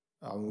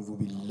أعوذ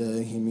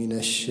بالله من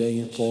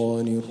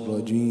الشيطان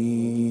الرجيم.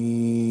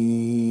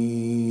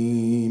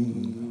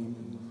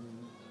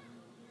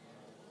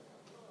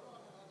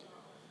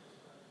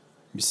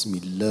 بسم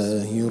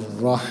الله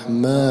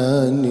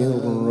الرحمن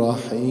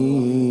الرحيم.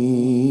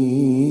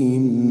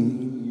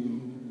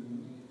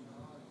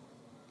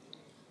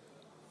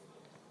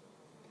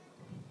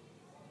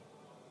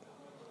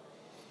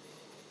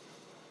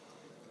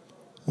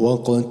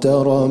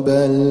 واقترب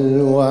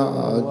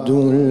الوعد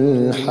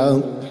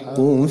الحق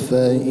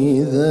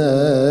فإذا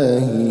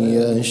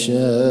هي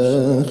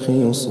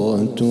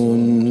شاخصة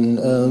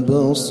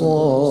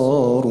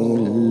أبصار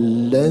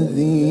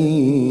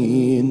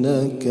الذين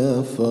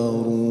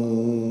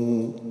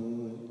كفروا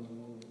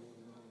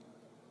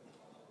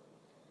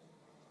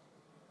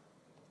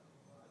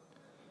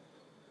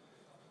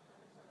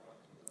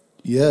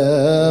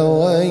يا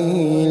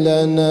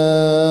ويلنا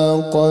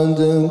قد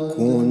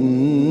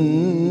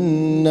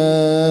كنا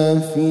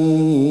في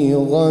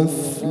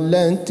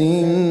غفلة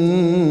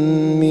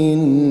من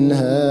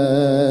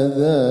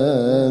هذا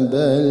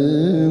بل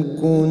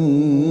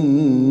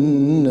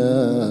كنا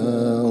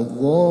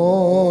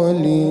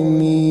ظالمين.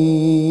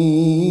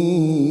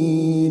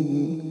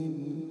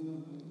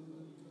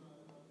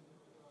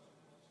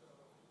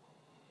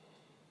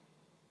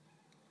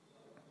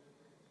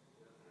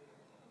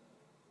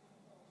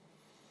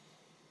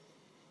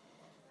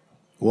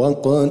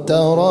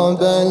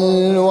 واقترب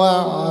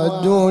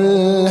الوعد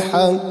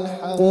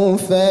الحق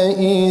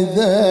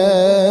فإذا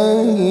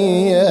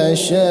هي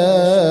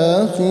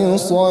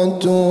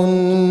شاخصة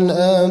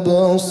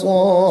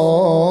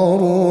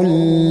أبصار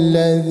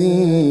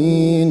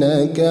الذين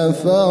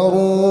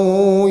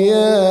كفروا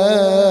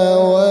يا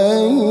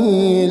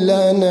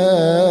ويلنا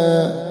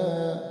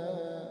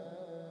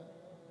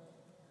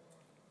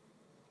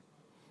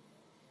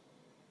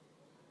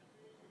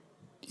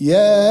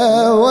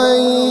يا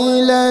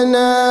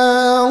ويلنا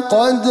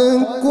قد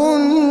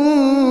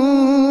كنا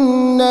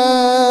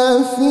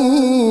في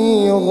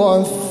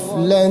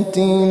غفلة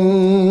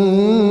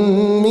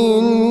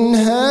من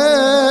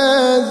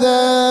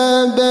هذا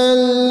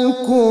بل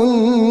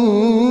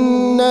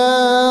كنا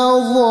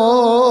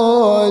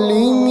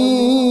ظالمين.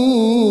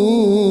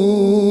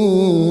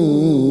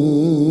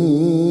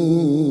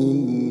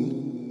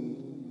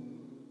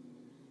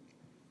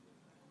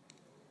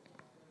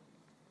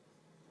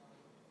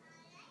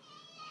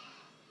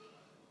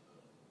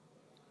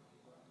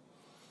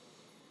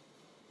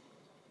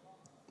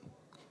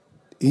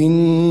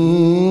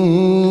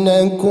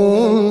 إنكم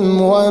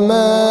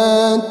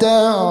وما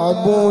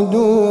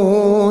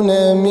تعبدون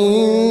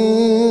من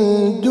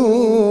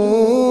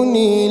دون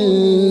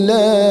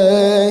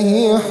الله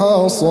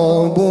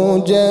حصب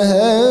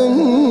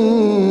جهنم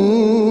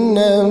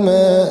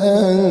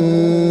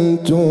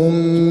أنتم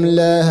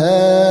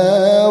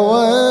لها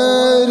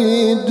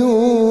واردون.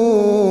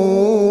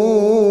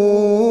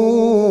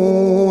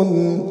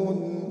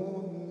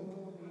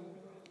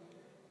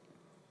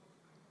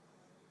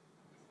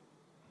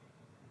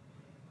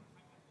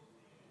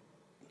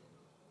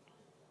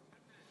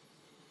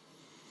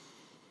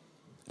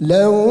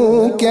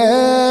 لو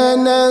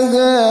كان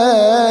هؤلاء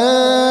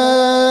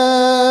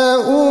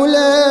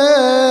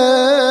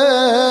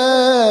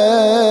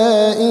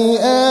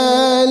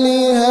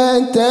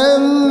آلهة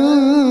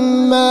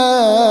ما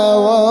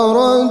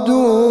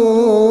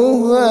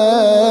وردوها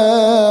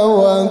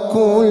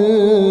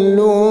وكل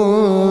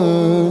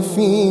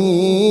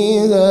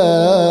فيها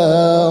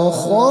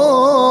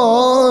خالدون.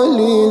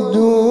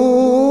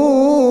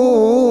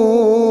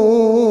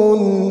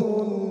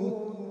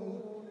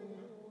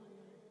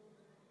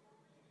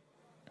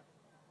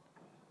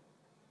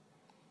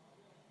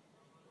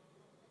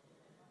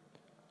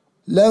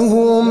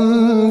 لهم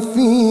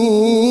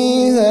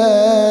فيها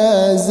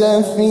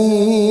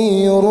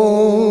زفير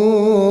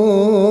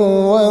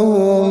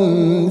وهم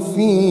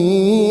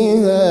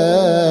فيها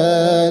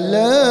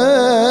لا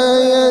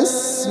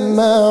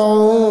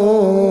يسمعون.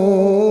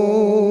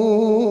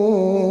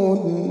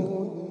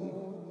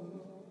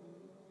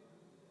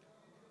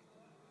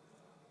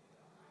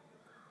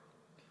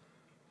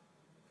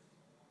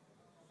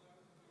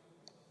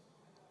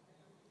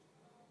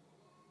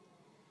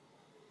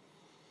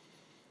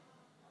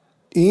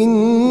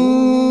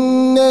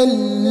 إن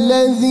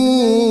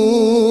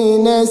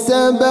الذين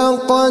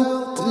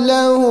سبقت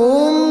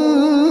لهم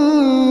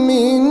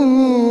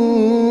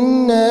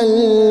منا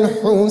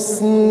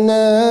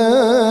الحسنى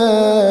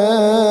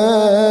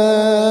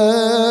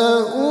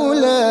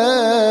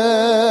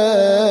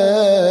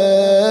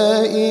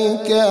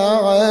أولئك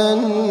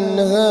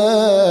عنها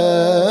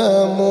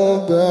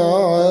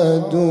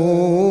مبعدون.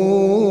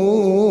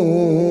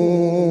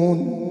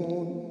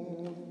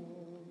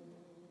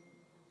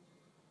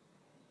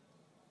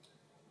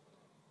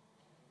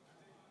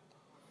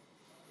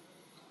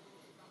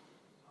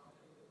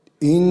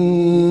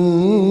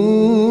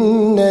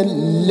 إن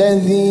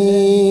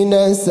الذين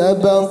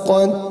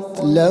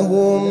سبقت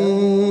لهم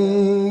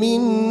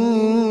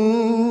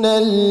منا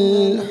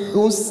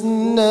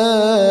الحسنى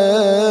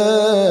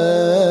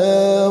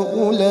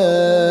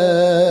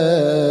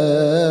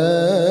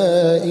أولئك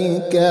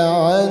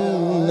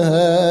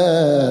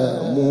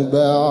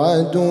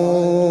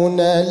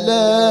توعدون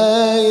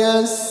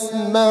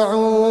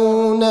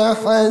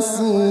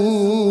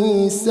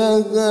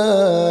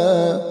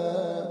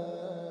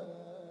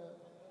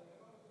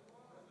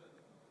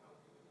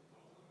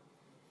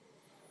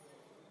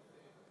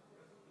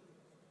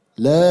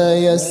لا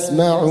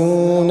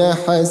يسمعون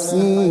حسيسها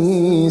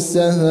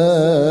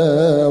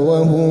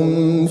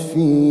وهم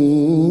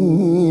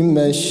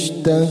فيما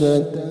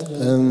اشتهت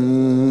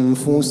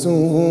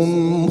أنفسهم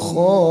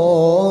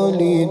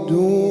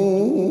خالدون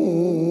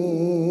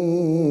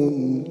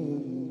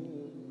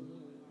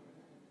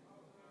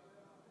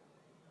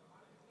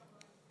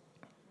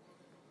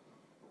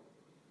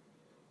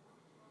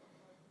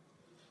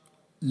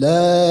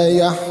لا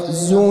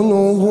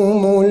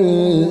يحزنهم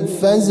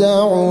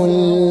الفزع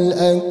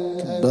الأكبر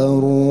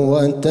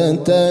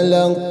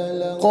وتتلقاهم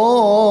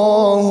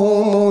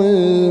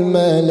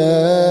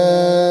الملائكة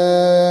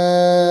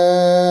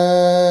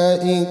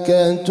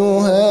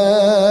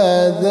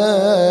هذا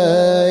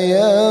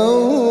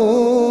يومكم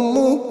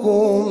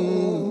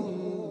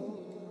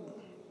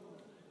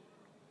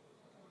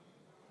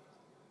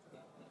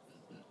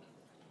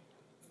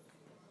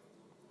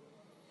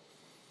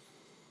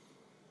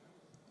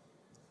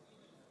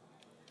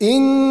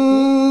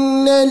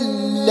إن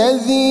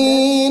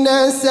الذين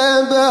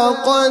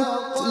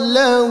سبقت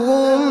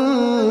لهم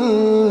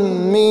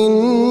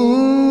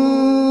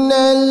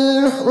منا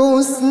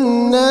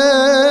الحسنى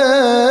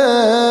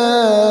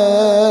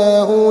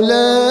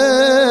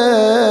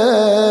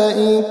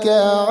أولئك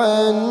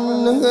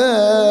عنها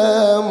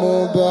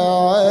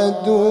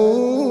مبعدون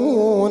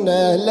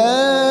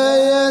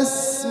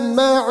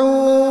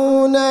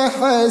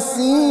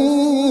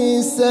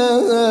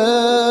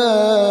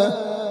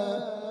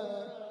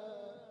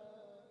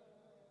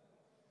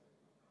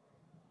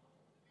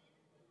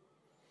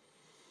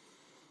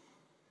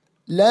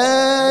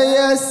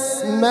لا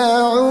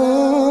يسمعون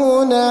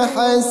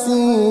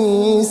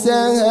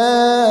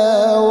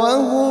حسيسها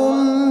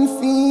وهم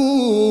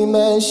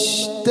فيما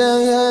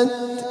اشتهت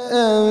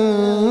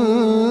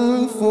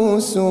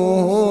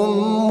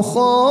أنفسهم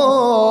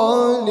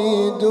خالدون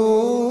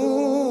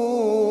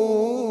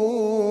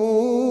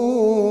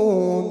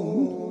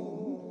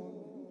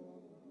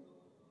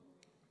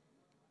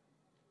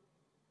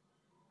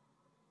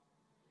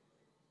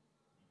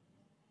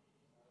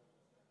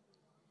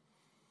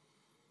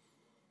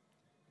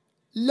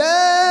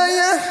لا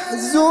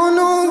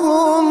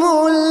يحزنهم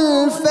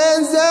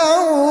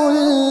الفزع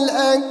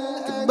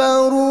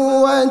الأكبر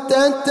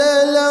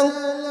وتتلقاهم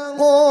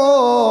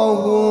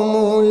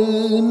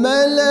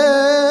الملائكة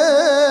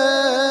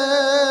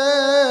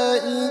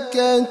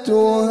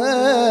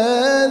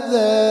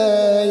هذا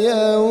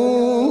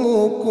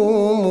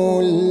يومكم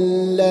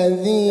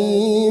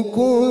الذي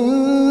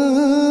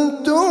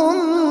كنتم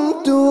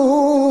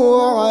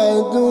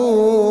توعدون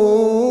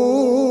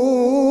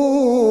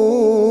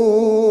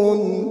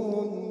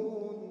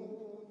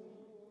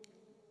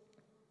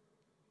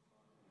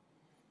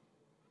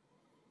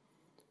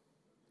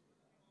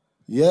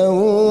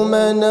يوم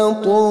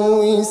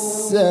نطوي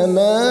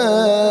السماء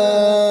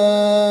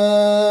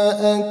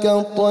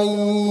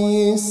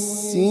كطي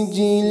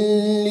السجل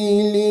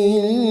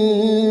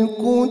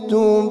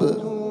للكتب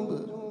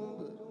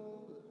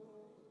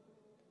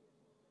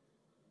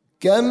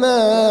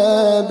كما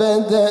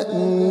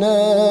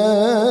بدأنا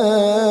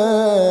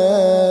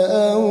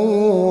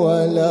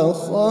أول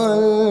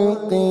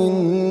خلق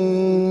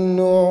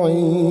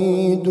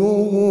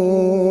نعيده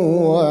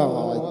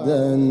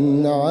وعدا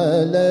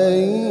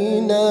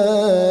علينا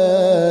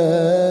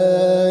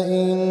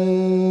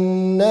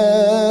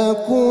إنا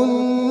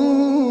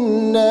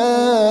كنا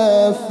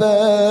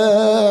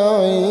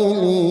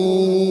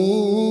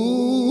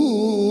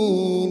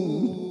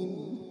فاعلين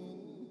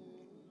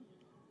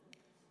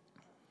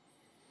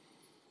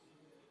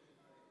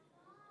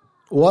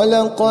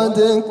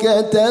ولقد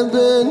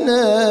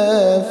كتبنا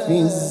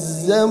في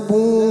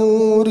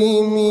الزبور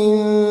من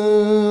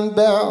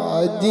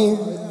بعد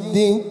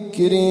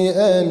الذكر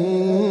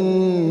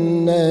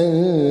أن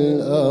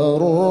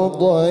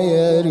الأرض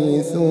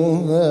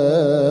يرثها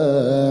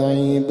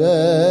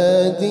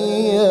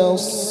عبادي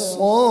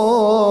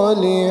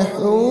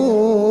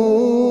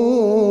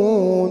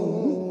الصالحون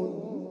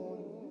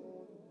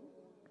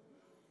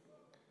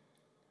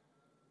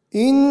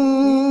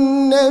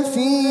إن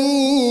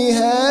في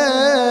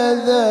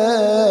هذا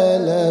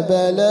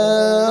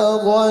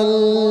لبلاغا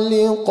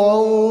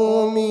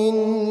لقوم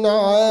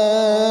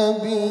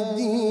عابدين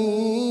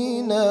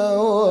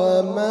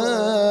وما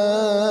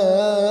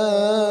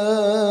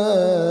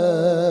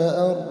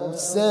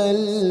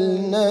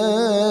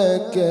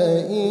أرسلناك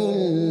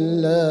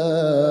إلا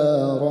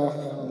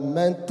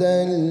رحمة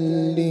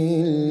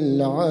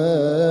للعالمين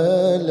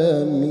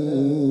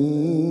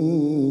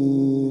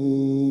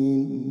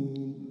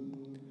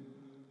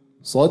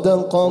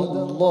صدق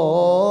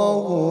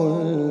الله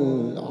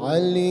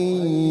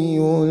العلي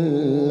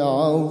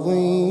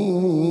العظيم.